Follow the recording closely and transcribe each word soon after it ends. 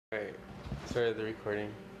Alright, started the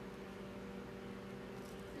recording.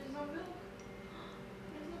 There's no milk.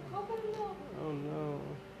 There's no coconut milk. Oh no.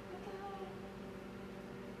 What the hell?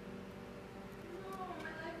 No,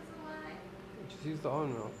 my life is a lie. Just use the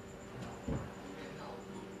almond milk. No,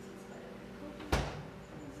 this is better than coconut.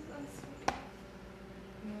 This is unsweet.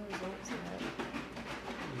 No results yet.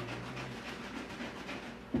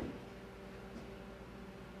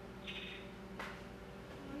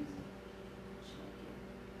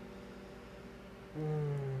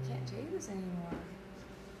 Can't take this anymore.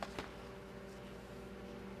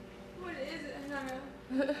 What is it,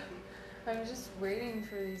 Hannah? I'm just waiting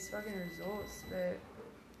for these fucking results, but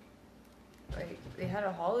like they had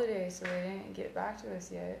a holiday, so they didn't get back to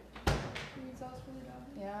us yet. The results really bad.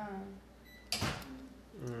 Yeah,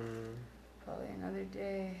 probably another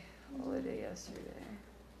day. Holiday yesterday.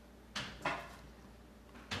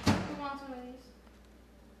 Who wants one of these?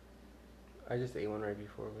 I just ate one right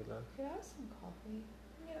before we left. Could I have some coffee?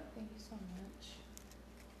 Yeah. Thank you so much.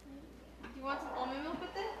 Do you want some almond milk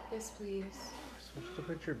with it? Yes, please. Supposed to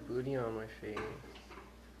put your booty on my face.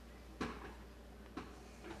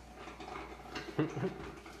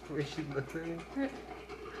 Where she look at me?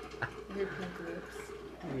 Your pink lips.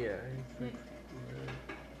 Yeah. It's like,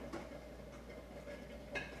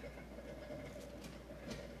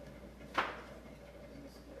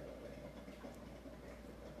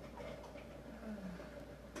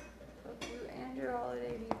 Fuck you and your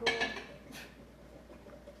holiday, people.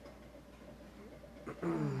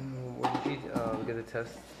 Where did you get the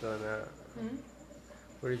test done at?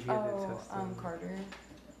 Where did you get the test done? Carter.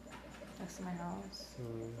 Next to my house.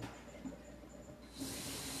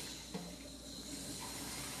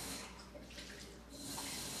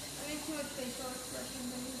 I need too much facial expression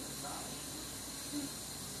than you stop.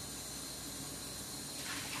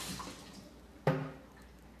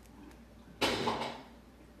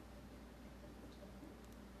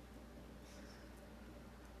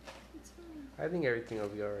 It's fine. I think everything will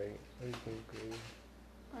be alright. Everything's great.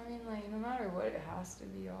 I mean, like, no matter what, it has to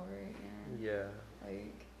be alright, you know? Yeah.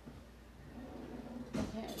 Like, I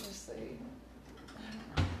can't just, like, I don't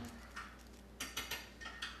know.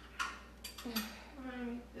 I'm gonna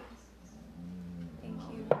make this. Thank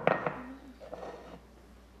you. I'm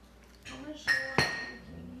gonna show you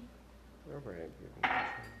what I'm making.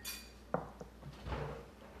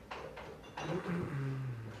 Alright,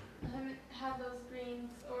 I haven't had those greens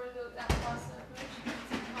or that pasta, but I should get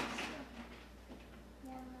some pasta.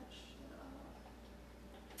 Warm that shit up.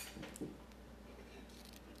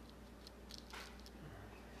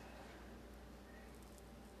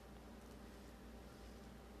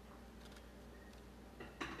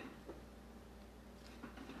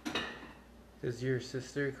 Does your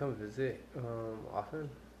sister come visit often?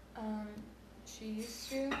 She used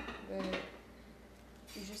to, but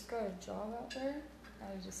she just got a job out there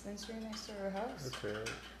at a dispensary next to her house. Okay.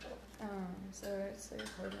 So it's like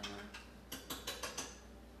harder now.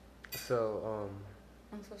 So,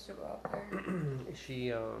 I'm supposed to go out there. is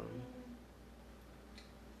she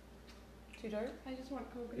Too dark? I just want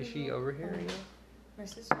coconut. is she milk. over here right now? My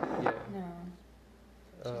sister? Yeah. No.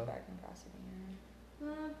 She's back in Pasadena.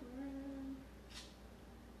 Let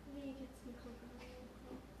me get some coconut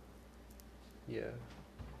milk. Yeah.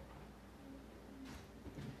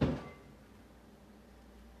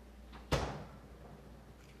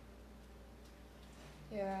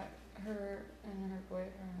 Yeah, her and her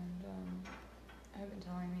boyfriend have been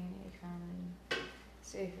telling me to come and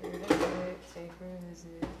stay for a visit, stay for a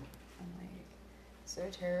visit. I'm like so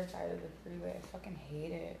terrified of the freeway. I fucking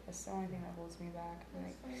hate it. That's the only thing that holds me back. I'm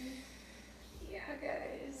like, yeah,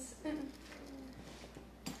 guys.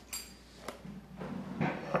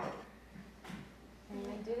 And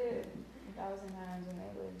they did it 1,000 times when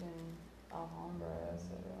they lived in Alhambra,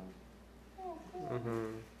 so. Oh, cool.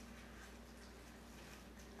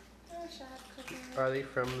 Are they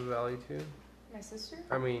from the valley too? My sister?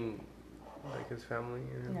 I mean, like his family?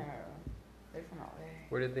 You know? No, they're from LA.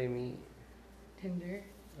 Where did they meet? Tinder.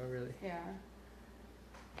 Oh, really? Yeah.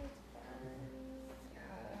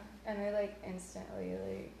 Yeah. And they like instantly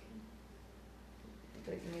like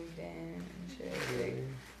moved in and shit. Really? Like,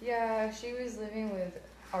 yeah, she was living with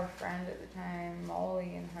our friend at the time,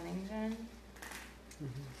 Molly in Huntington.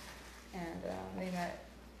 And they met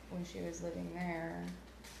when she was living there.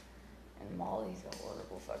 And Molly's a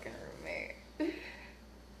horrible fucking roommate.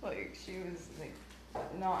 Like, she was, like,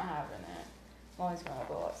 not having it. Molly's grown up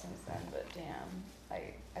a lot since then, but damn,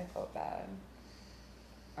 I felt bad.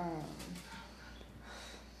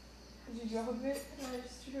 Did you drop it? No, I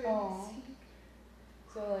just threw it. Oh.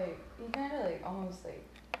 So, like, he kind of, like, almost, like,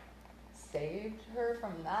 saved her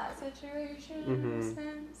from that situation in a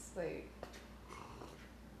sense. like,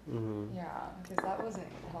 Mm-hmm. yeah, because that wasn't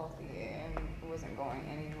healthy and wasn't going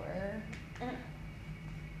anywhere.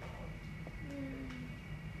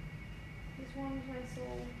 This warms my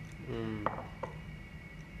soul. Mm.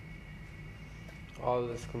 All of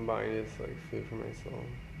this combined is like food for my soul.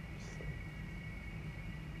 Just,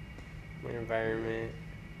 like, my environment,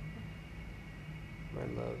 my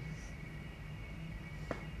loves.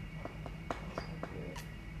 So cute.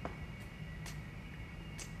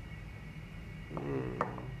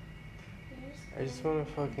 I just want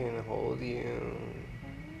to fucking hold you.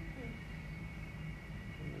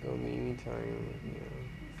 Go me time with you.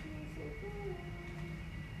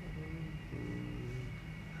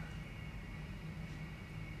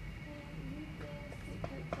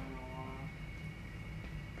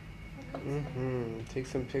 Take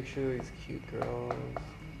some pictures of these cute girls.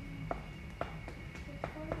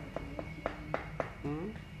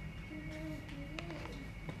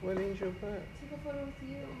 What angel put? Take a photo with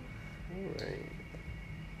you. Alright.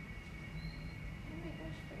 Oh my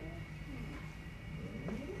gosh, babe.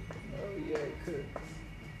 Oh yeah, it cooks.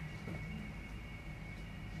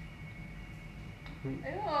 Ew,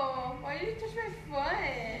 why did you touch my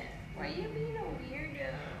foot? Why are you being a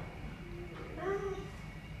weirdo?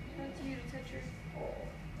 That's you to touch your foot.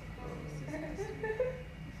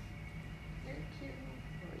 You're cute.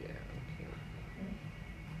 Oh yeah, okay.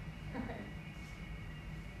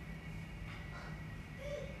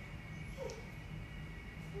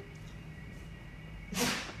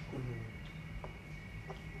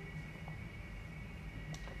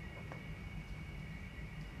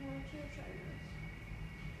 Why don't you try this?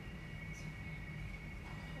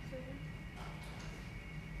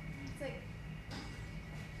 It's like,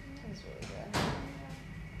 It's really good.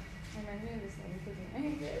 Remind me of this thing cooking I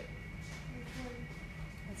did.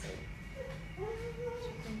 It's like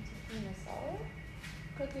chicken tikka masala?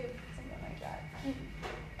 cookie. Something like that.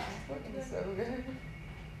 It's looking so good.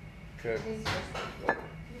 Good. It tastes just like good.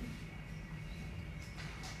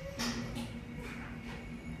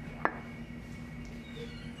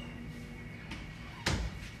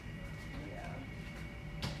 Yeah.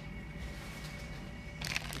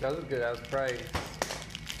 That was good as price.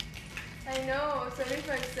 I know,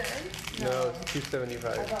 75 cents. No, it's I $2.75.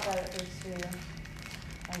 thought that at first too.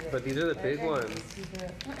 I was But like, these are the big okay, ones. let's keep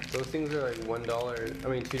it. Those things are like $1. I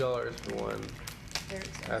mean $2 for one They're at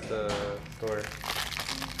expensive. the store.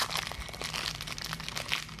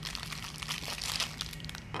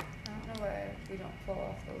 I don't know why we don't pull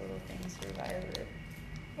off the little things for Violet.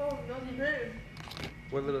 Oh, that's big.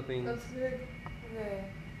 What little things? That's big.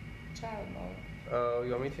 The child mode. Oh,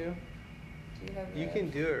 you want me to? Do you have the... You can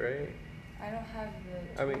do it, right? I don't have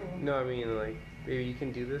the I mean, tool. no, I mean like, baby, you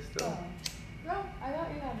can do this still. Oh. No. I thought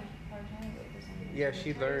you had a hard time with it for some reason. Yeah,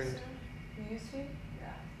 she learned. You used to?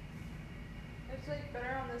 Yeah. It's like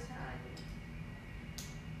better on this hand.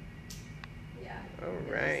 Yeah. All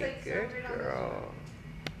It's right, just, like, good centered on this girl.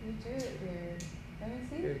 You do it weird. Let me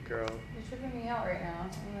see. Good girl. You're tripping me out right now.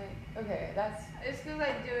 I'm like, okay, that's... It's because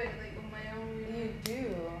I do it like on my own. You do.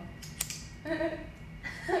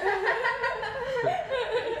 It's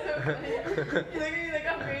so funny. You look at me like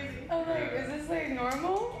I'm crazy. I'm like, is this like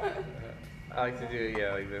normal? I like to do it,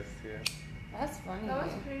 yeah, like this, yeah. That's funny. That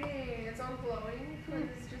was pretty. It's all glowing because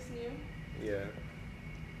it's just new. Yeah.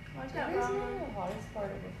 Watch What that is brown the one. hottest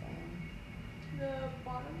part of the phone? The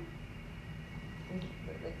bottom.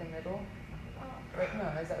 Like the middle? Oh. Right, no,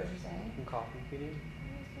 is that what you're saying? Some coffee, kitty.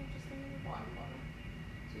 It's interesting. The bottom.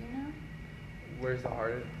 Do you know? Where's the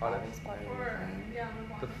hottest? Hottest part of the Or, phone. yeah, the The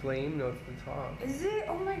bottom. flame? No, it's the top. Is it?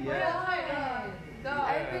 Oh my Yeah. god! Duh.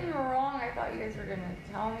 I've been wrong. I thought you guys were gonna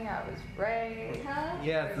tell me I was right. Huh?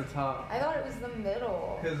 Yeah, it's the top. I thought it was the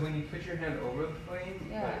middle. Because when you put your hand over the flame,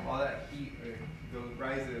 Yeah. like all that heat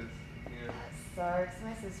rises. That sucks.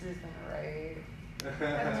 My sister's been right. Yeah.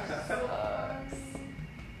 That sucks.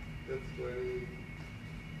 That's funny.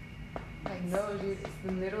 Like, no, dude, it's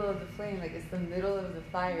the middle of the flame. Like, it's the middle of the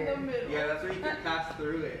fire. The middle. Yeah, that's where you can pass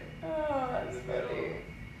through it. Oh, that's In the middle. funny.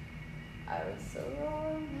 I was so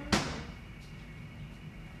wrong.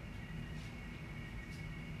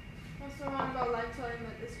 What's so wrong about lifetime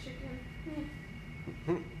with this chicken?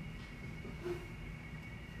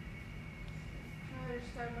 I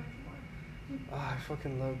just started much more. Oh, I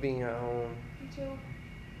fucking love being at home. Me too.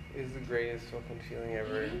 It's the greatest fucking feeling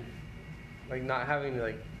ever. Eating? Like not having to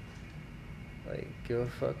like give a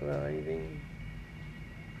fuck about anything.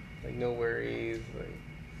 Like no worries,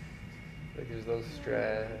 like there's no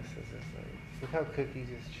stress. It's just like look how Cookie's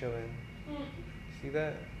just chilling. See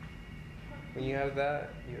that? When you have that,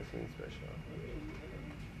 you have something special.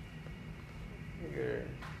 Look at her.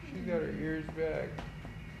 She's got her ears back.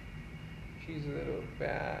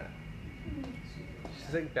 Bat.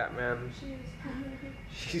 She's like Batman. She is.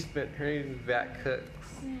 She's been, her name is Bat Cooks.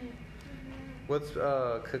 What's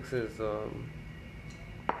Cooks' There you go.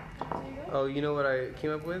 oh, you know what I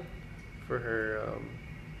came up with for her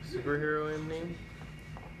superhero name?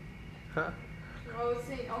 Huh? Oh, it's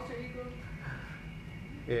saying alter ego.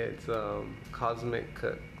 It's Cosmic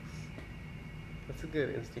Cooks. That's a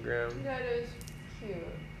good Instagram Yeah, it is. Cute.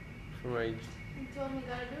 for my You told me you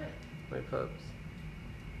gotta do it. my pups.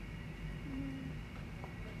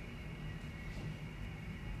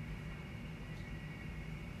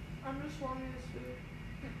 I'm just warming this food.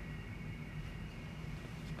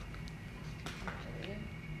 Okay.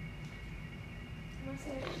 I'm gonna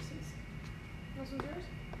say it. This one's yours?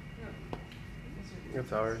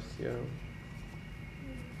 It's ours, yeah.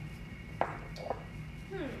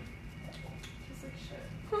 Tastes like shit.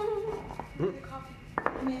 The coffee.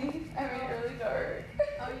 Me? I made it really dark.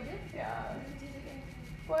 Oh, you did? Yeah. You did again.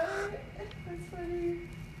 What? That's funny.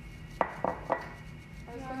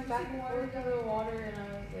 I was going back and forth over the water and I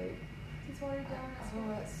was like, It's watered down. That's oh,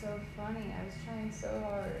 that's so funny. I was trying so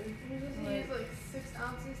hard. You're supposed to use like 6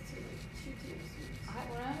 ounces to like 2 tablespoons.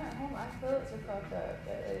 When I'm at home, I feel it's a fuck up,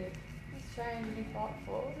 but like, I was trying to be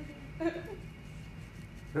thoughtful. I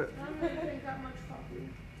don't really drink that much coffee.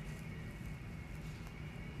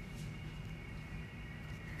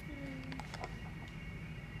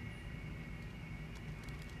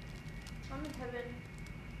 I'm in heaven.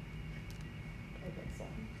 I get some.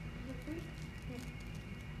 The food?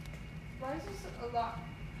 Why is this a lot?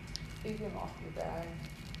 You can off your bag.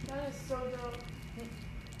 That is so dope.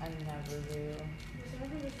 I never do. Listen, I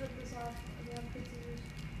can just rip this off. I have good scissors.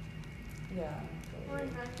 Yeah. Or a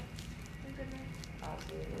Totally. knife. Thank goodness.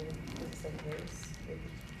 Absolutely. It's like this. You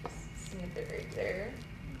can just snip it right there.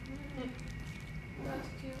 That's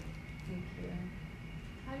cute. Thank you.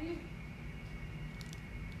 How do you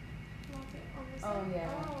lock it on this Oh side?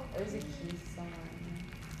 yeah. Oh, There's a cool. key somewhere in there.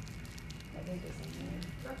 I think it's in there.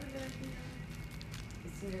 That's a good idea.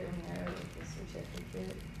 It's either in there or with the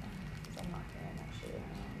certificate. Cause I'm not gonna actually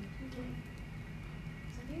around.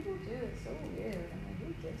 Some people do. It's so weird. I'm like, who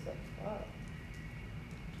gives a fuck?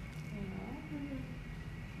 You know?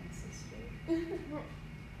 My sister.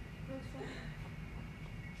 That's fun.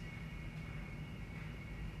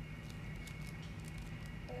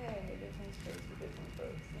 Hey, different strokes for different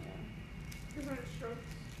folks, you know? Different strokes.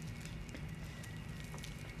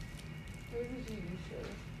 Where's the TV show?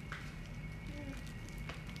 Yeah.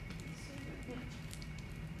 It's so good.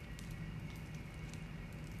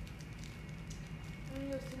 I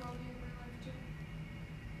need those tamales in my life too.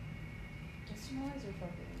 The tamales are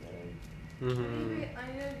fucking good. Mm-hmm. I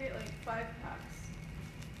need to get like 5 packs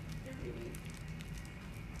every week.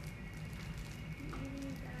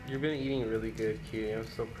 You've been eating really good, Cutie. I'm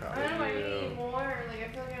so proud I don't know, I of need to you. eat more. Like, I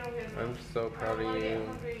feel like I don't get enough. I'm so proud I don't of want to you. get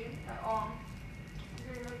hungry at all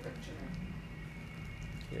during my picture.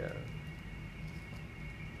 Yeah.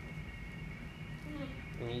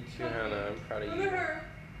 And you too, Hannah. I'm proud of Look you. at her.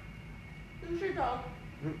 Look at your dog.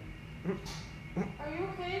 Are you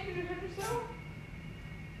okay? Did you hurt yourself?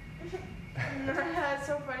 That's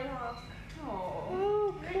so funny, huh?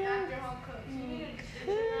 Oh. You're not your home coach. You need to just sit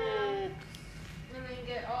around and then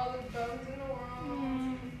get all the bugs in the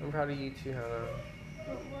world. I'm proud of you too, Hannah.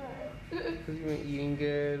 But what? Because you've been eating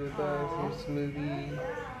good with us, your smoothie. Yeah.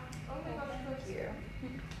 Oh my gosh, Thank you.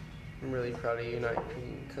 I'm really proud of you not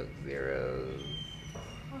eating Coke Zeros.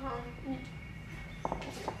 Uh-huh.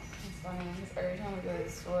 It's funny, because every time we go to the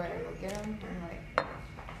store, I look at them, I'm like,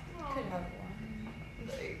 could have one.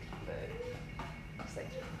 Like, but it's like,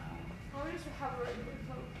 no. I just have a regular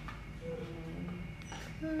Coke.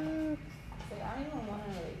 It's like, I don't even want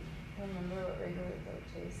to, like, remember what regular Coke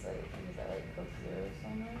tastes like, because I like Coke Zero so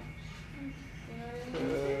much. You know what I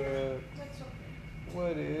mean? That's okay.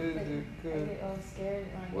 What is Like, it I good? get all scared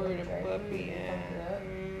when I Where go the to drive puppy through and fuck it at? up.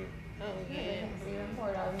 Oh I can see them pour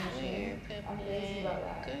it out of the machine. I'm crazy about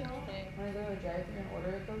that. When I go to a drive-thru and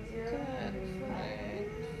order a Coke Zero, I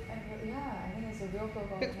think it's a real Coke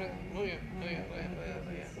all the time. Oh yeah, And oh I'm yeah, like, oh yeah, when oh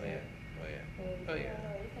it yeah, tastes oh yeah, good. oh yeah, Like, oh yeah.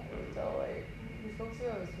 you can't really tell, like, these Coke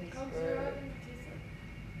Zeros taste Coke Zero, I good. think it tastes like.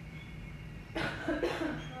 Oh,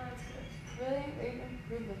 that's good. Really? They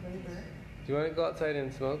improve the flavor. Do you want to go outside and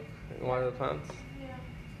smoke and water the plants? Yeah.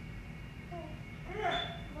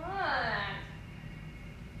 What?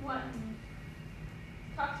 What?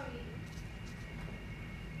 Talk to me.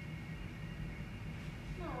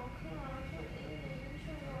 No, come on, I can't eat it. You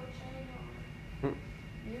should go with China.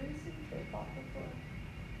 You see K-pop before?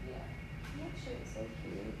 Yeah. That shit is so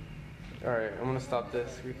cute. Alright, I'm gonna stop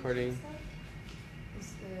this recording.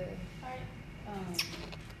 It's the, Alright. um,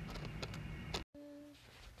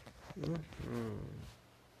 Mm-hmm.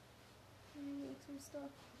 Let me make some stuff.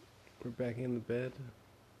 We're back in the bed.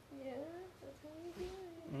 Yeah, that's how we do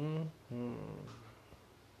it. Mm-hmm.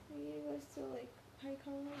 You guys still like hike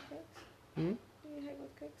on with cooks? Hmm? You hike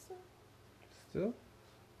with cooks still? Still?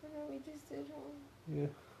 I know we just did one. Yeah.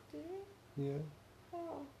 Did we? Yeah.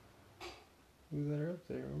 Oh. We got her up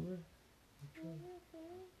there, remember?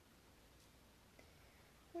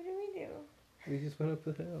 What did we do? We just went up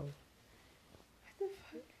the hill. What the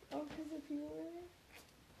fuck? Oh, because the people were there?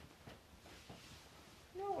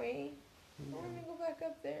 No way. I want to go back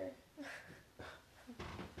up there.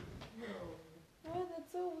 Oh,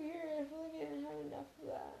 that's so weird. I feel like I didn't have enough of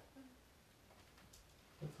that.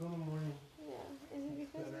 Let's go in the morning. Yeah. Is it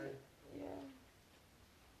because better. yeah.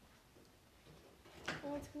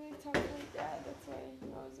 Oh, it's because I talked to my dad. That's why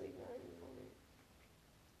I was like, not in the moment.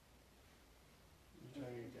 You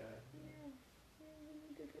tell your dad. Yeah. Yeah,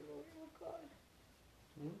 really different moment. Oh, God.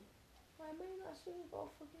 Hmm? Why am I not showing all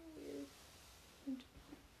fucking weird?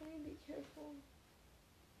 I need to be careful.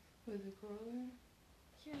 With the curler?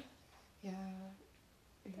 Yeah. Yeah.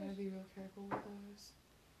 You gotta be real careful with those.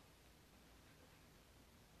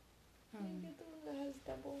 Can you get the one that has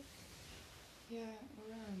double? Yeah,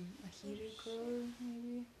 or a heated curler,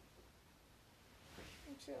 maybe.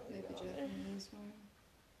 Actually, I'll Like leave the it on there. Japanese one.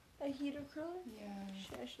 A heater curler? Yeah.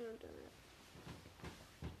 Shit, I should have done it.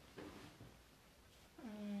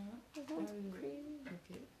 That I one's would crazy. look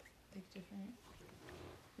at like different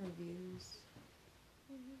reviews.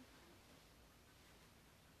 Mm-hmm.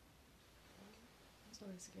 I was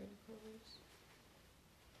always scared of curlers.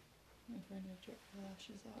 My friend had dripped her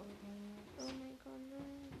lashes out with my Oh nails. my God, no.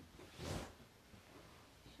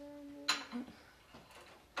 Sherman.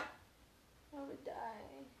 I would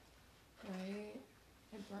die. Right?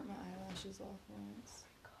 I burnt my eyelashes off once.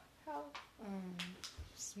 How?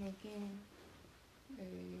 Smoking a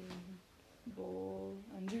bowl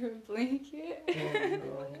under a blanket.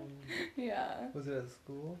 Oh, Yeah. was it at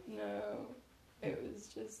school? No. It was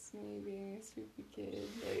just me being a stupid kid.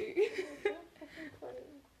 Like That's so fucking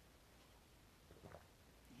funny.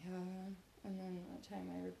 yeah. And then that time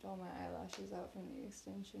I ripped all my eyelashes out from the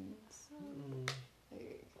extensions.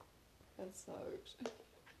 Like that sucked.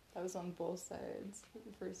 That was on both sides.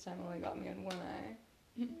 The first time only got me on one eye.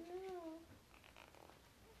 No.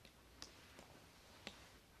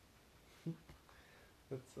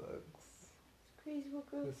 That sucks. It's crazy what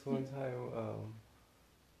goes. This one time,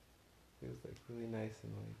 it was like really nice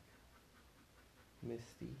and like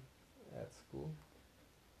misty at school,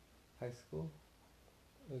 high school.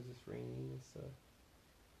 It was just raining and stuff,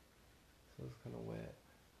 so it was kind of wet.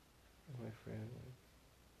 And my friend like,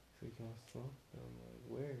 so you want to smoke? And I'm like,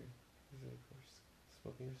 where? He's like, we're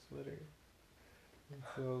smoking your sweater. And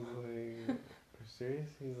so I was like, are you serious?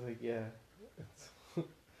 He's like, yeah. And so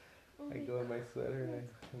Oh I my go in my God. sweater and I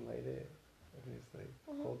light it, and he's like,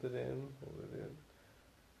 hold it in.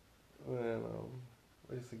 And then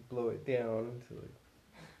I just like blow it down into like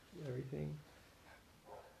everything.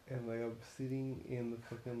 And like I'm sitting in the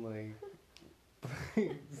fucking like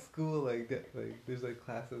school like that, like there's like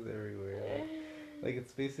classes everywhere. Like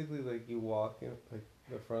it's basically like you walk in like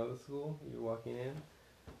the front of the school, you're walking in,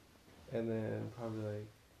 and then probably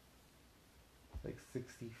like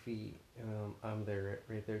 60 feet, and I'm there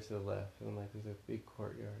right there to the left, and like there's a big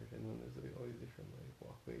courtyard, and then there's like all these different like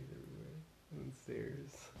walkways everywhere, and then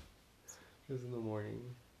stairs. It was in the morning.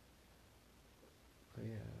 But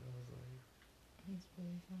yeah, it was like That's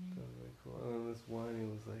really funny. that was really cool. And then this one, it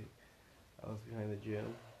was like I was behind the gym,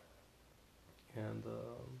 and the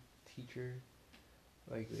teacher,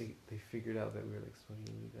 like they figured out that we were like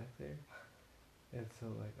smoking weed back there, and so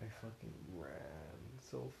like I fucking ran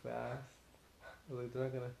so fast. I was like, they're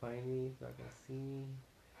not gonna find me, they're not gonna see me,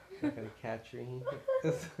 they're not gonna catch me.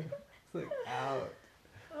 It's like out.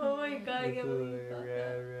 Oh my God, I And can't so believe you I thought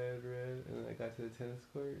ran, that. and then I got to the tennis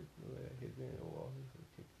court, and then I hit me in the wall, and so I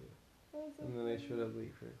kicked it. That's so And then I funny. showed up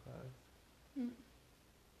late for class. Mm.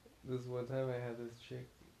 This one time I had this chick,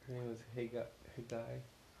 her name was Hegai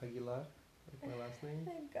Aguilar, like my last name.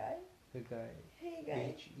 Hey guy. Hegai, Hey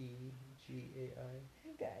guy. Hegai.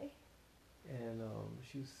 Hey guy. And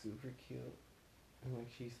she was super cute. And like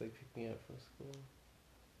she used to like pick me up from school.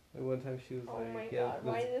 Like one time she was Oh like, my yeah, God,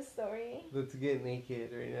 why this story? let's get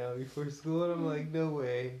naked right now before school. And I'm like, no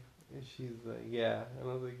way. And she's like, yeah. And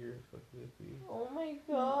I was like, you're fucking with me. Oh my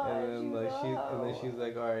God. And then like wow. she's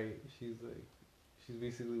like, all right. She's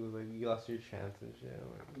basically was like, you lost your chance and shit.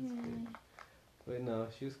 I'm like, that's good. But no,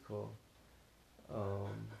 she was cool.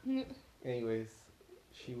 Anyways,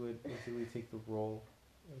 she would basically take the role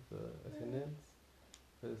of the attendance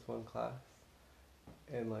for this one class,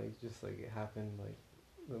 and like just like it happened like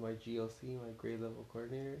my GLC, my grade level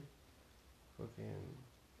coordinator, fucking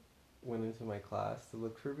went into my class to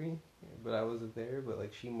look for me, but I wasn't there. But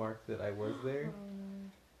like she marked that I was there,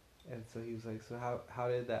 and so he was like, "So how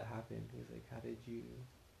did that happen?" He's like, "How did you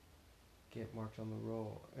get marked on the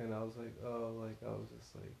roll?" And I was like, "Oh, like I was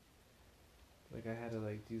just like I had to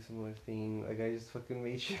like do some other thing. Like I just fucking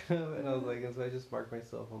made shit up." And I was like, and so I just marked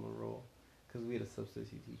myself on the roll, cause we had a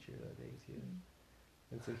substitute teacher that day too.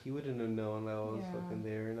 And so he wouldn't have known that I was Yeah. fucking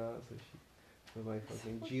there or not. So but my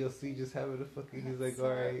fucking GLC just happened to fucking. He's That like,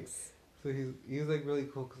 all right. sucks. So he was like really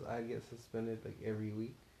cool because I get suspended like every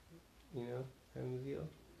week, you know, kind of deal.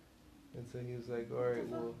 And so he was like, all right,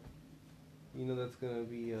 well, you know that's gonna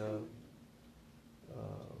be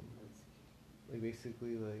like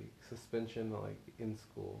basically like suspension like in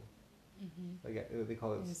school. Like they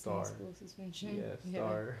call it star. School suspension. Yeah,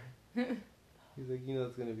 star. He's like, you know,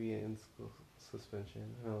 it's gonna be an in-school suspension,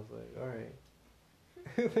 and I was like, all right.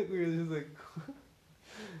 Like we were just like,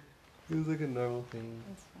 it was like a normal thing.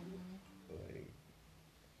 That's funny. Like,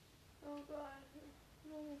 Oh god.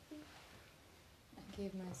 I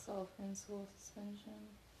gave myself in school suspension.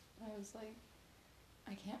 I was like,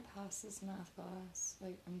 I can't pass this math class.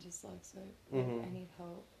 Like, I'm dyslexic. Like, Mhm. I need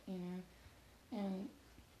help, you know? And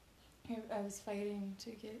I was fighting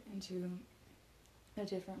to get into a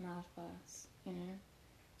different math class, you know?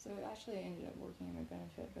 So it actually ended up working in my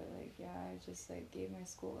benefit, but like, yeah, I just like gave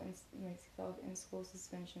myself in school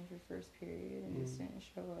suspension for first period and just didn't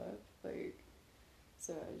show up. Like,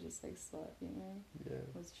 so I just like slept, you know? yeah.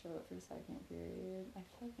 Was show up for second period. I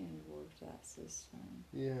fucking worked that system.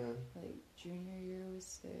 Yeah. Like junior year was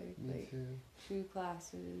sick. Me like too. 2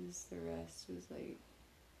 classes. The rest was like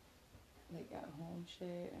at home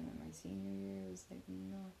shit. And then my senior year was like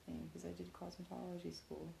nothing because I did cosmetology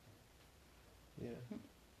school. Yeah.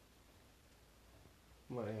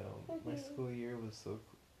 My school year was so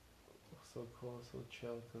cool, so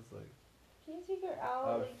chill, cause like Can you take her out?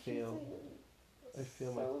 I would Like, she's, fail. like, I'd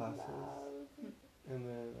fail my so classes, loud. and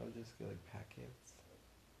then I'd just get like packets.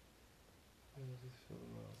 I was just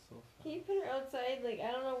feeling so fast. Can you put her outside? Like,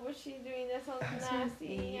 I don't know what she's doing. That sounds That's her nasty.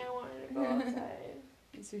 feet. I want her to go outside.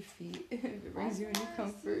 It's your feet. If it brings you any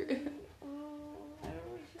comfort. Oh, I don't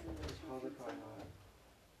know what she's doing. How's it going on?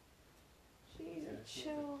 She needs Yeah, a she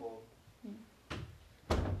chill. was cold.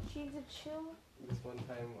 She needs a chill. This one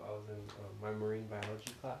time I was in my marine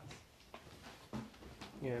biology class,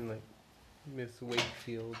 and like Miss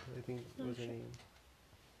Wakefield, I think was her name.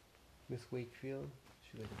 Miss Wakefield.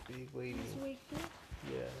 She's like a big lady. Miss Wakefield.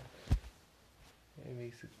 Yeah. And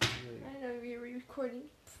basically like I know you're recording.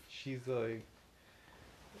 she's like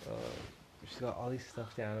she's got all these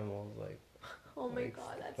stuffed animals like Oh my like,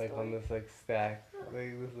 god, that's like on annoying. this like stack,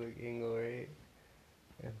 like this like angle, right?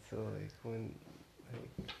 And so like when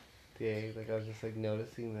like day like I was just like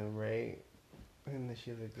noticing them, right? And then she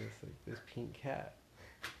has like this pink cat,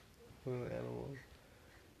 one of the animals.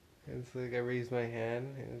 And so like I raised my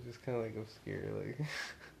hand and it was just kind of like obscure,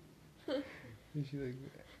 like. And she like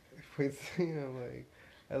points to me and I'm like,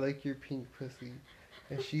 I like your pink pussy.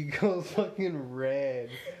 And she goes fucking red.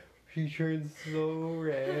 She turns so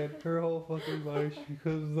red. Her whole fucking body, she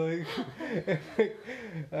becomes like,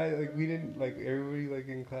 and, like we didn't, like everybody like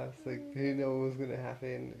in class, like they didn't know what was gonna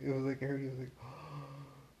happen. It was like everybody was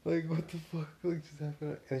like, like what the fuck, like just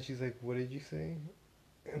happened. And she's like, what did you say?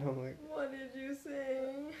 And I'm like, What did you say?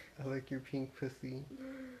 I like your pink pussy.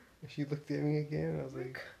 And she looked at me again and I was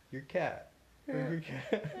like, your cat. Like your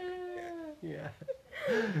cat. Yeah.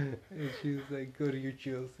 And she was like, go to your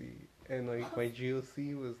GOC. And like my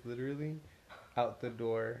GOC was literally out the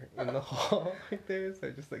door in the hall right there. So I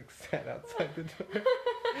just like sat outside the door.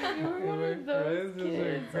 You were one of those friends just were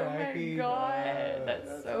kids. Oh my cracking god. up.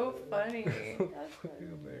 That's so funny. That's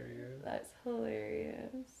Fucking hilarious. That's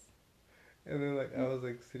hilarious. And then like I was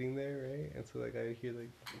like sitting there, right? And so like I hear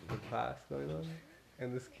like the class going on,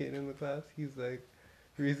 and this kid in the class, he's like,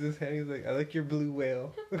 he raises his hand, he's like, I like your blue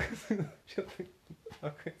whale. Just like, all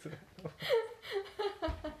kinds of.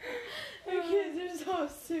 Your kids are so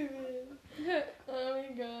stupid. Oh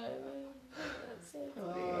my god. That's so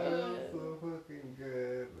Oh, funny. that's so fucking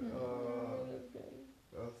good. Oh, That's good.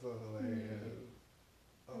 that's so hilarious.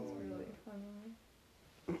 Oh That's my really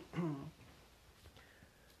God. funny.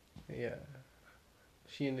 Yeah.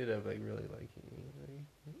 She ended up like really liking me.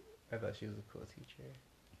 Like, I thought she was a cool teacher.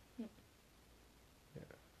 Yep.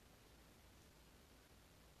 Yeah.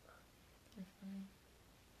 They're funny.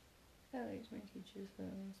 I liked my teachers for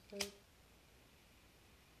the most part.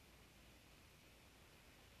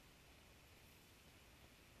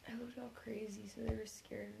 I looked all crazy, so they were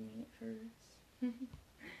scared of me at first.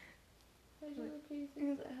 Why'd you look crazy?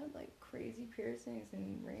 Because I had like crazy period piercings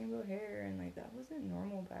and rainbow hair, and like that wasn't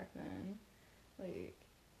normal back then. Like,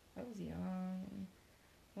 I was young, and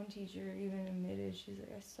one teacher even admitted, she's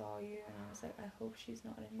like, I saw you, and I was like, I hope she's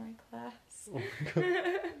not in my class. Oh my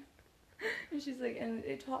god. And she's like, and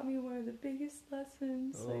it taught me one of the biggest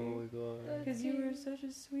lessons, Oh my god. because you were such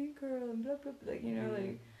a sweet girl, and blah blah blah, like, you know,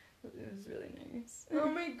 like, it was really nice. Oh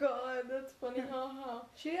my god, that's funny. How?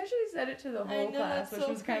 She actually said it to the whole class, that's which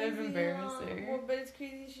was kind of crazy, embarrassing. Well, but it's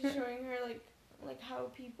crazy she's showing her like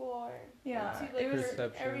how people are. Yeah, to, like, it was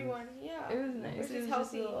everyone. Yeah. It was nice. Which It is was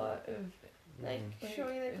just a healthy. lot of Like like,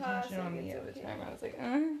 showing the class. attention on Like, me it's at the okay. time. I was like,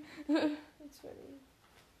 It's funny.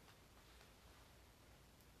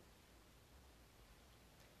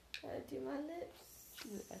 Gotta do my lips.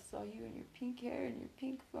 She's like, I saw you in your pink hair and your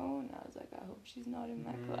pink phone. I was like, I hope she's not in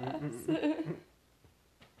my Mm-hmm. class.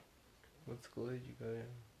 What school did you go to?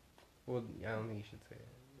 Well, I don't think you should say it.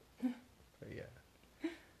 But yeah.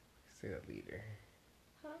 Say that later.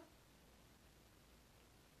 Huh?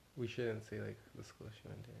 We shouldn't say like the school she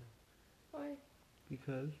went to. Why?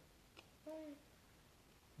 Because Why?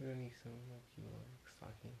 we don't need someone like you like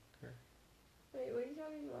stalking her. Wait, what are you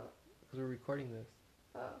talking about? Because we're recording this.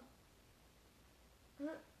 Oh.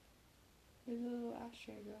 Where'd the little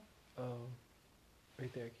ashtray go? Oh.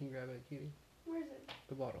 Right there. Can you grab it, Kitty? Where is it?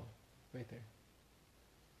 The bottle. Right there.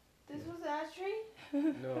 This Yeah. was the ashtray?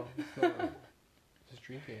 No, it's not. Just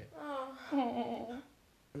drink it. Oh. Oh.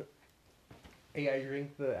 Hey, I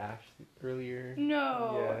drank the ash earlier.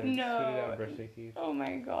 No, Yeah, just no. spit it out, brush your teeth. Oh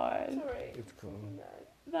my god. It's alright. It's cool. Nothing bad.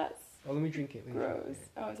 That's Oh, let me drink it. Let me drink gross. it.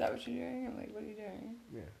 Oh, is that what you're doing? I'm like, what are you doing?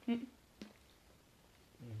 Yeah.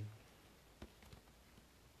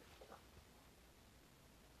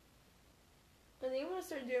 I think I'm gonna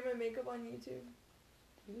start doing my makeup on YouTube.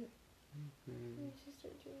 Do it. I should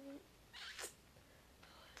start doing it.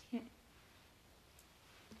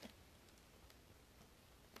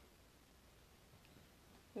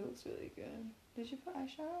 It looks really good. Did you put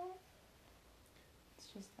eyeshadow on? It's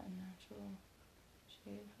just that natural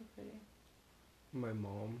shade. How pretty. My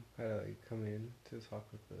mom had to like come in to talk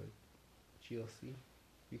with the GLC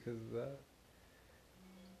because of that.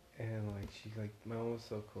 And like she's like, my mom was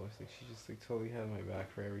so cool. It's like she just like totally had my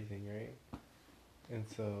back for everything, right? And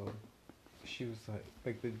so she was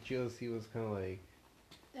like the GLC was kind of like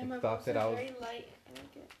And my thought voice that is I was- very light. I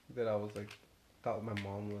like it. that I was like thought my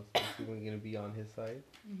mom was basically gonna be on his side.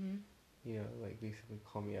 Mm-hmm. You know, like basically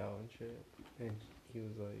call me out and shit. And he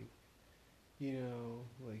was like, you know,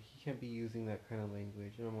 like he can't be using that kind of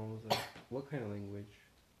language. And my mom was like, what kind of language?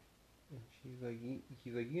 And she's like,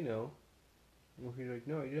 he's like, you know. And he's like,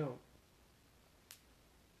 no, you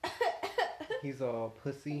don't. He's all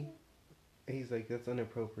pussy. And he's like, that's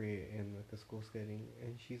inappropriate in like a school setting.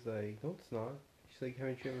 And she's like, no, it's not. She's like,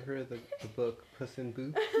 haven't you ever heard of the book Puss in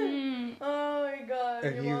Boots? Oh my god.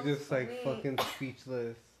 And your he was mom's just like funny. fucking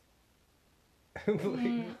speechless.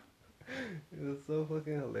 Like, it was so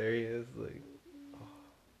fucking hilarious. Like,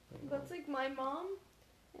 oh, That's like my mom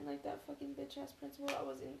and like that fucking bitch ass principal that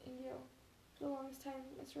was in India for the longest time,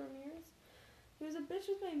 Mr. Ramirez. He was a bitch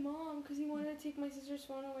with my mom because he wanted to take my sister's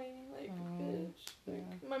phone away. Like, Oh, bitch. Like,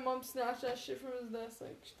 yeah. my mom snatched that shit from his desk.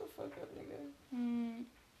 Like, shut the fuck up, nigga. Mm.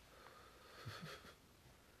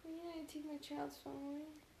 Yeah, I take my child's phone away.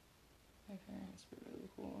 My parents were really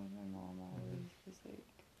cool. My mom always was like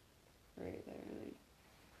right there. Like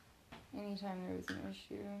anytime there was an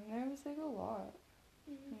issue, and there was like a lot.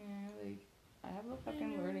 Mm-hmm. Yeah, like I have a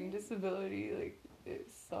fucking know. learning disability. Like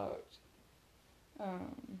it sucked.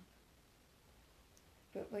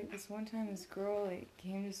 But like this one time, this girl like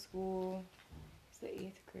came to school. It's the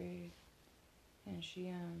 8th grade, and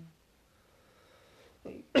she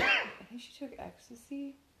like I think she took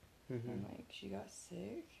ecstasy. Mhm. And like she got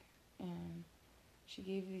sick, and she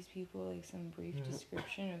gave these people like some brief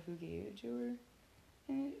description of who gave it to her,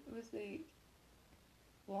 and it was like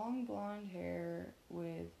long blonde hair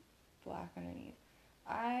with black underneath.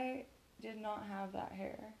 I did not have that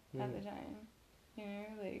hair at the time, you know,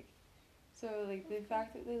 like so like the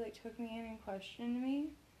fact that they like took me in and questioned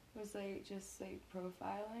me was like just like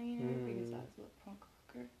profiling, you know, because I was a little punk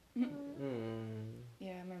rocker.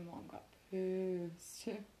 Yeah, my mom got pissed.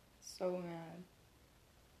 So mad.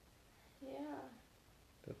 Yeah.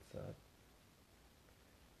 That's sad.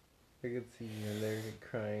 I could see you in there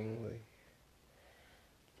crying. Like,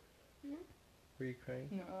 were you crying?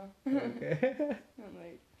 No. Okay. I'm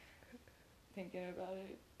like thinking about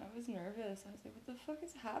it. I was nervous. I was like, what the fuck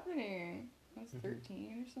is happening? I was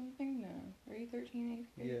 13 or something? No. Are you 13,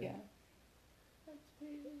 8th grade? Yeah. That's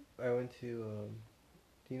crazy. I went to,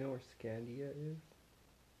 do you know where Scandia is?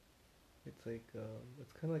 It's like,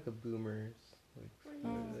 it's kind of like a Boomers, like, Where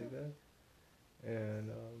something is like it? that.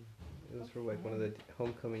 for like one of the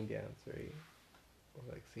homecoming dance, right? Or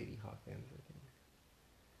like Sadie Hawkins, I think.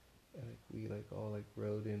 And like we like all like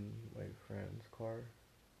rode in my friend's car,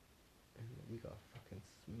 and we got fucking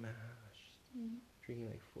smashed, drinking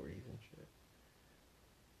like 40s and shit.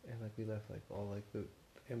 And like we left like all like the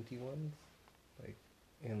empty ones, like,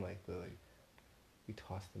 and like the like we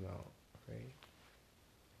tossed them out, right?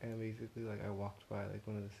 And basically like I walked by like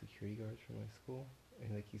one of the security guards from my school,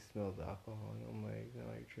 and like he smelled the alcohol, and I'm like, no,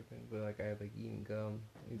 you're tripping. But like I had like eaten gum.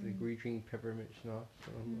 He's like, were you drinking peppermint schnapps?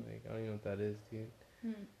 And I'm like, I don't even know what that is, dude.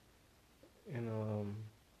 And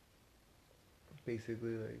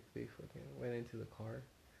basically like they fucking went into the car,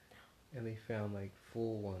 and they found like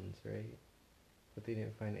full ones, right? But they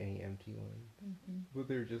didn't find any empty ones. But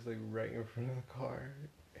they were just like right in front of the car,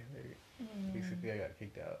 and they basically I got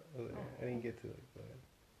kicked out. I didn't get to like, but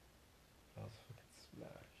I was fucking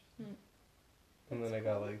smashed. And then I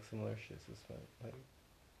got like some other shit suspended, like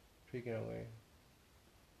taken away.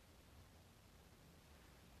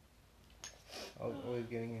 I was always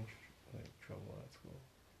getting in like trouble at school,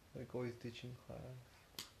 like always ditching class.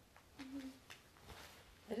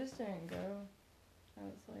 I just didn't go. I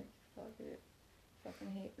was like, fuck it.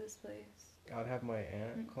 Fucking hate this place. I would have my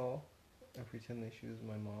aunt call and pretend that she was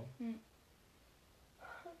my mom.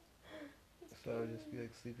 So I would just be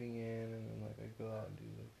like sleeping in, and then like I'd go out and do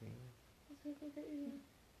like things.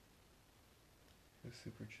 It was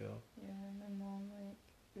super chill. Yeah, my mom like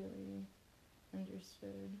really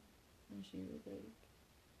understood, and she would like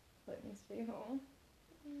let me stay home.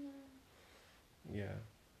 Yeah.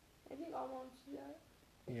 I think all moms do that.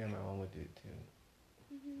 Yeah, my mom would do it too.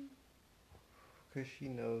 Cause she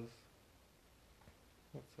knows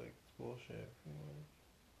that's like bullshit. You know?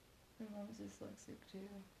 My mom's dyslexic too,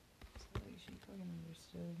 so like she fucking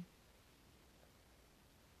understood.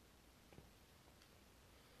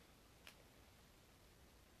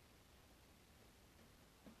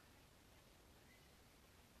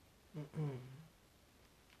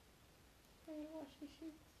 I need to wash these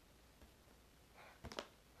sheets.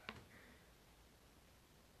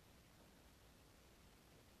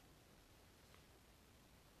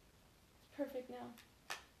 It's perfect now.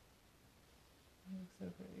 It looks so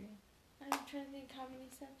pretty. I'm trying to think how many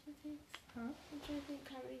steps it takes. Huh? I'm trying to think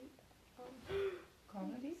how many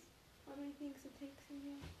Comedy? how many things it takes in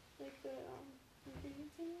here. Like the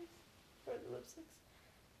ingredients in this. Or the lipsticks.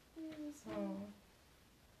 Oh.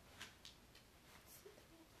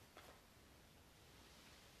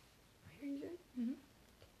 Are you good? Mm-hmm.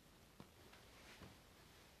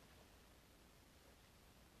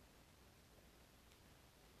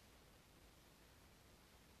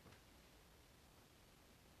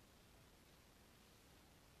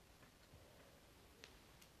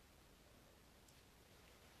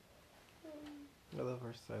 I love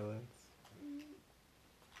our silence.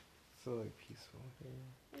 So like peaceful here.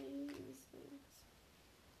 I use these things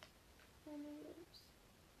on my lips.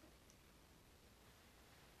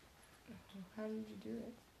 How did you do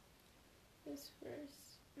it? This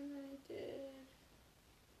first, and then I did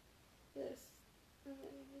this, and then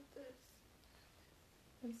I did this.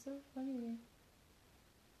 It's so funny.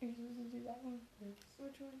 You're supposed to do that one first.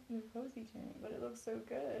 Which one? The cozy turn, but it looks so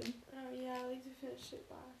good. Oh yeah, I like to finish it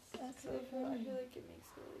last. That's 'Cause so I feel funny. like it makes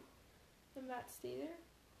it like the matte stay there.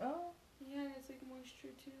 Oh, Yeah, and it's like moisture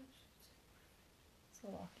too. it's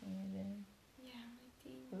locking it in. Yeah, my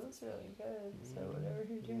thing. It looks really good. So whatever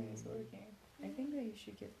you're doing is working. I think that you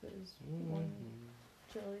should get those one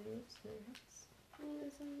jelly lipsticks. Oh,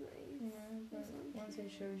 this one's nice. Yeah, the This one ones I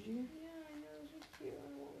cute. showed you. Yeah, I know, those are cute. I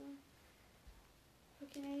want one.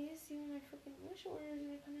 Fucking, I need to see when my fucking wish orders are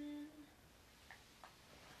gonna come in.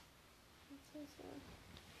 That's so sad.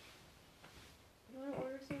 You wanna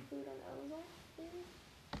order some food on Amazon, please?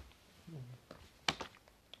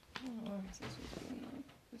 I don't know why my sister's doing that.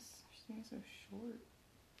 She's being so short.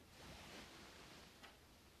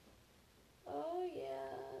 Oh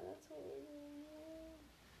yeah, that's what we're doing.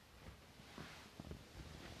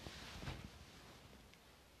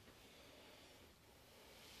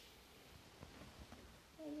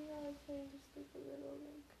 Maybe I'll try to sleep a little,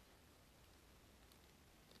 like.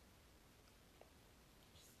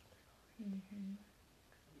 Mm-hmm.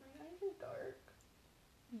 My eyes are dark.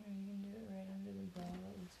 You know, you can do it right under the brow.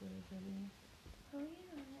 That looks really pretty. Oh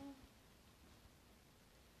yeah.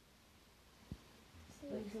 So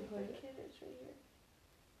Like like you super put it- kiddish right here.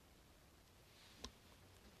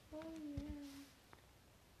 Oh yeah.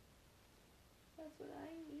 That's what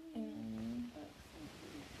I need. And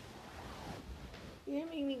You're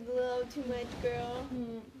making me glow too much, girl.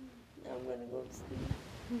 Now I'm gonna go to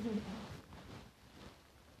sleep.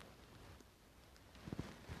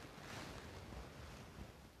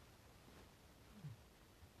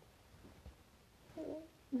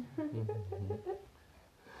 It's so good.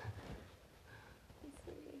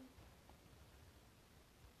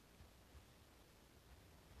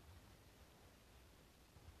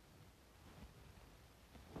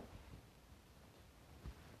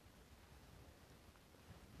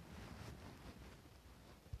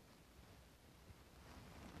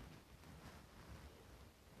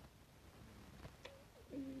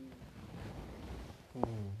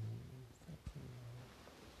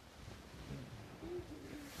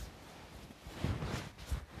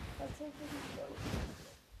 That's so fucking dope.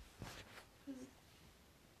 'Cause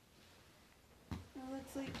now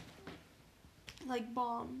it's like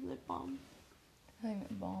balm, lip balm. I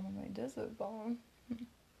think balm on my desert balm.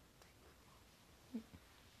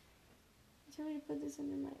 Tell me to put this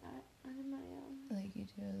under my eye, under my Like you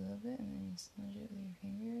do a little bit and then you smudge it with your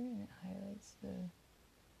finger and it highlights the.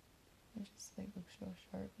 It just like looks real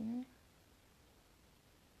sharp, you know?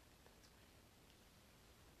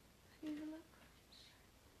 your lip.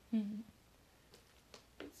 Mm-hmm.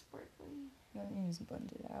 It's sparkly. Then you just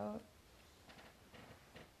blend it out.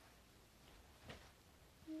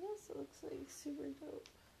 This looks like super dope.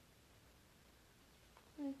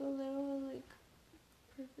 Like a little like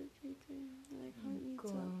perfect right there. Like how it needs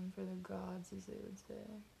up. Glowing for the gods, as they would say.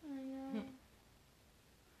 I know.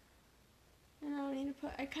 And I need to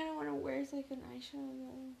put. I kind of want to wear it like an eyeshadow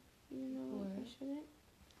though, even though like, I What? shouldn't.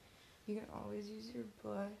 You can always use your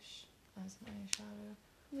blush as an eyeshadow.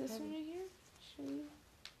 This Have one you- right here. Show you.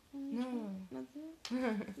 No. Nothing.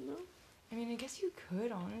 No. I mean, I guess you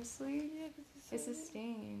could, honestly. Yeah, 'cause It's so a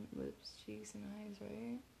stain. Lips, cheeks, and eyes,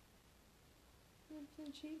 right? lips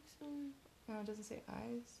and cheeks. No, it doesn't say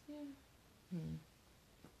eyes. Yeah.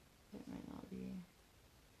 It might not be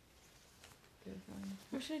good one.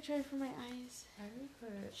 What should I try for my eyes? I would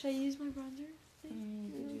put. Should I use my bronzer? You My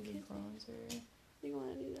could little do the kid thing? bronzer, I think I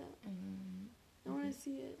want to do that. and I want to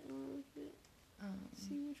see it. I want to look at it. um,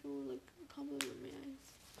 See which one will look compliment my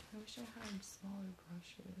eyes. I wish I had smaller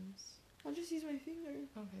brushes. I'll just use my finger.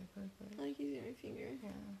 Okay, perfect. I like using my finger. Yeah,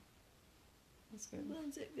 that's It good.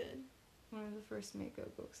 blends it good. One of the first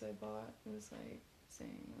makeup books I bought was like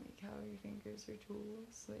saying like how your fingers are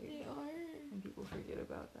tools, like, They are. and people forget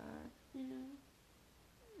about that. You know.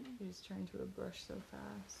 You just turn to a brush so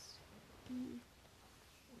fast. Mm.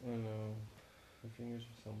 I know. Your fingers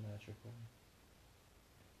are so magical.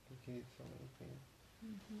 You can eat so many things.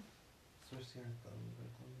 Mm-hmm. Especially our thumbs. Our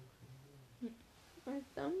thumbs are crazy. Our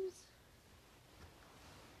thumbs.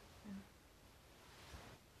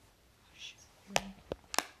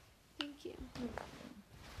 Thank you.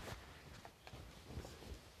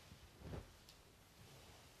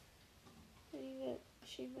 I need to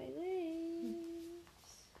shave my legs.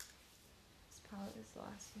 This palette is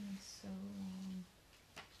lasting so long.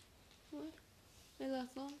 What? My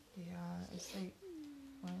last long? Yeah, it's like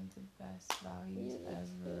one of the best values Yeah,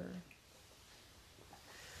 that's ever. good.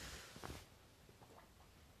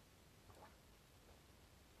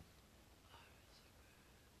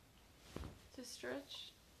 To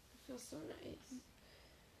stretch, it feels so nice.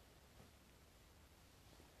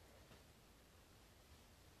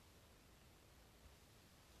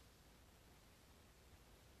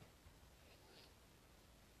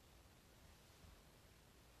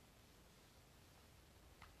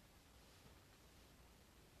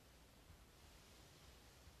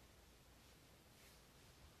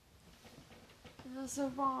 It feels so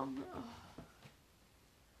bomb. Ugh.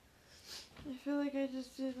 I feel like I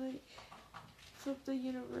just did like flip the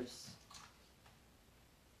universe.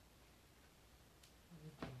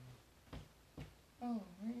 Oh,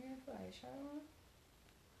 weren't you gonna put eyeshadow on?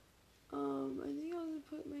 I think I'll just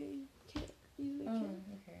put my kit. Use my Oh, kit.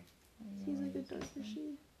 okay. Use like a darker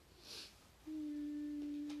shade.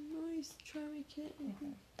 I'll use try my kit. I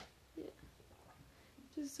think. Okay.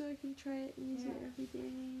 Just so I can try it and use it Yeah. every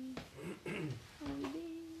day. Every day.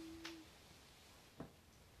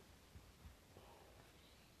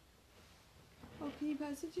 Oh, can you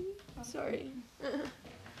pass it to me? Oh. Sorry.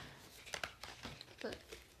 But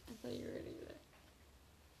I thought you were gonna do that.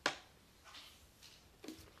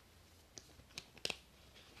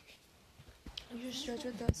 You should stretch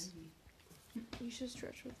with us. You should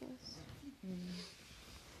stretch with us.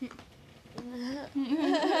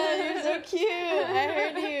 You're so cute. I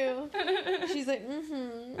heard you. She's like,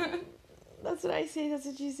 That's what I say. That's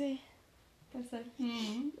what you say. I said,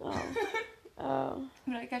 Oh. Oh.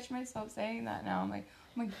 But I catch myself saying that now. I'm like,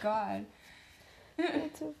 oh my god.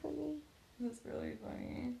 That's so funny. That's really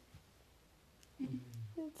funny.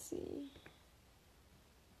 Let's see.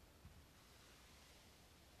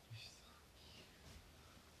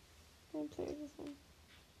 I play with this one.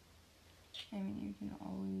 I mean, you can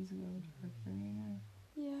always go darker, you know.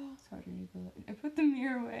 Yeah. Sorry, but I put the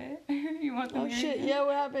mirror away. You want the Oh mirror? shit, again? yeah,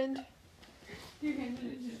 what happened? You handed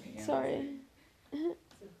it to me. Sorry.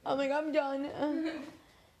 I'm like, I'm done.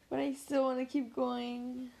 But I still want to keep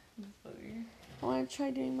going. That's funny. I want to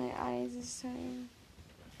try doing my eyes this time.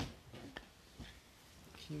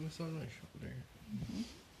 Can you massage my shoulder?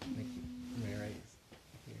 Like my right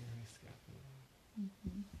here, my scalp.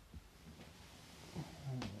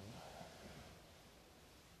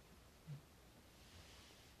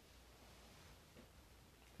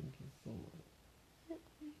 Thank you so much.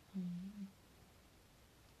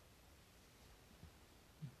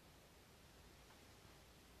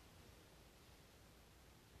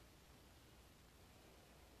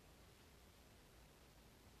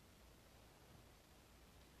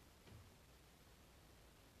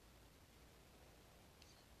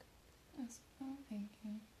 Oh, thank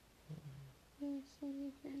you. Yes,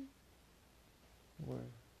 anything.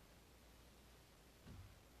 Where?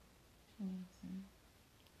 She needs it.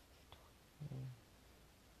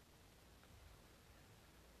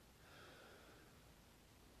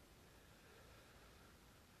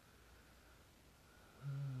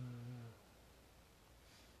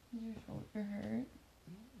 Does your shoulder hurt?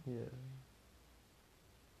 Yeah.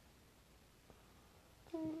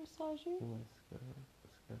 Can I massage you? My scalp.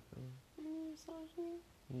 Can I massage you?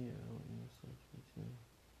 Yeah, I want you to massage me too.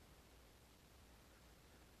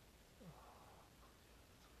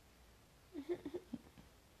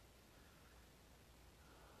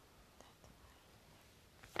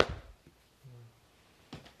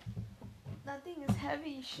 That thing is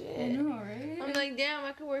heavy shit. I know, right? I'm like, damn,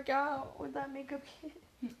 I could work out with that makeup kit.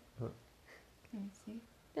 Can I see?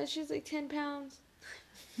 That shit's like 10 pounds.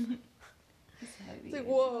 It's heavy. It's like,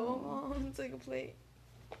 whoa. It's like a plate.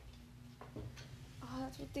 Oh,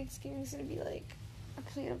 that's what Thanksgiving's gonna be like. A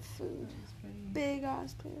plate of food. That's pretty. Big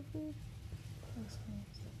ass plate of food. That's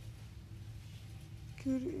nice.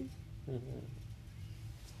 Goody.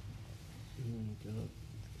 Gonna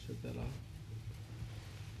shut that off.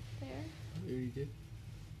 There. You already did?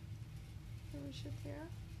 Let me shut there.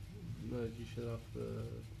 No, did you shut off the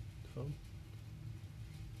phone?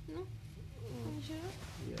 No. Let me shut up.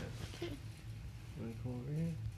 Yeah. Okay. Wanna come over here?